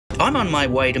I'm on my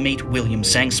way to meet William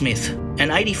Sangsmith, an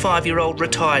 85-year-old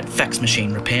retired fax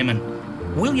machine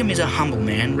repairman. William is a humble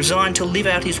man resigned to live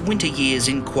out his winter years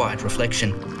in quiet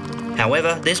reflection.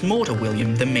 However, there's more to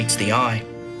William than meets the eye.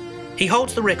 He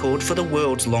holds the record for the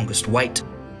world's longest wait.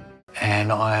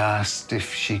 And I asked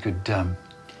if she could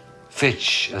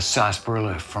fetch a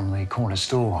sarsaparilla from the corner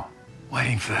store,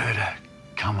 waiting for her to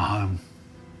come home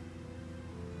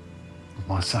with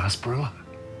my sarsaparilla.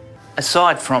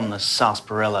 Aside from the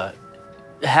sarsaparilla,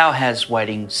 how has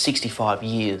waiting 65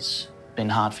 years been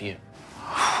hard for you?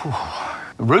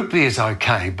 The root beer's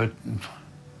okay, but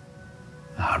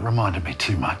it reminded me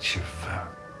too much of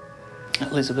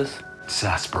Elizabeth?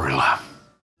 sarsaparilla.